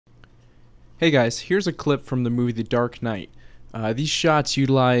Hey guys, here's a clip from the movie The Dark Knight. These shots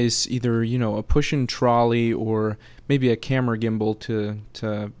utilize either, a push-in trolley or maybe a camera gimbal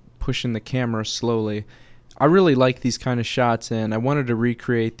to push in the camera slowly. I really like these kind of shots, and I wanted to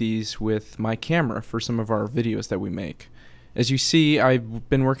recreate these with my camera for some of our videos that we make. As you see,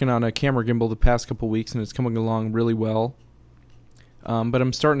 I've been working on a camera gimbal the past couple weeks, and it's coming along really well. But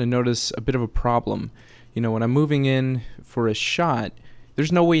I'm starting to notice a bit of a problem. When I'm moving in for a shot,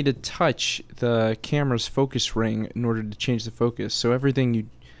 there's no way to touch the camera's focus ring in order to change the focus. So everything you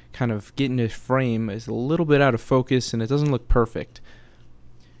kind of get into frame is a little bit out of focus, and it doesn't look perfect.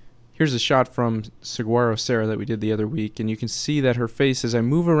 Here's a shot from Saguaro Sarah that we did the other week, and you can see that her face, as I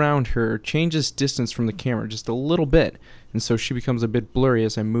move around her, changes distance from the camera just a little bit, and so she becomes a bit blurry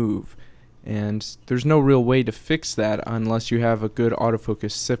as I move. And there's no real way to fix that unless you have a good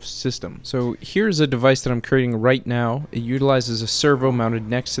autofocus system. So here's a device that I'm creating right now. It utilizes a servo mounted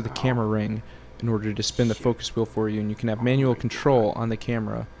next to the camera ring in order to spin the focus wheel for you, and you can have manual control on the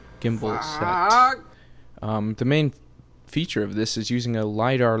camera gimbal set. The main feature of this is using a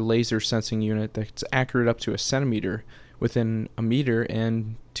LIDAR laser sensing unit that's accurate up to 1 centimeter within 1 meter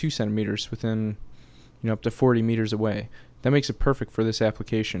and 2 centimeters within up to 40 meters away. That makes it perfect for this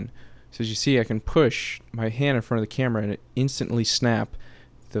application. So as you see, I can push my hand in front of the camera and it instantly snap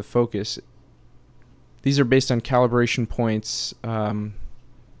the focus. These are based on calibration points. Man,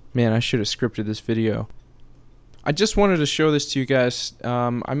 I should have scripted this video. I just wanted to show this to you guys.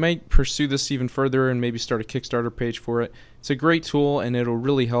 I might pursue this even further and maybe start a Kickstarter page for it. It's a great tool, and it'll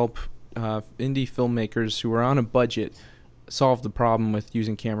really help indie filmmakers who are on a budget solve the problem with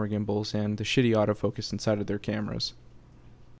using camera gimbals and the shitty autofocus inside of their cameras.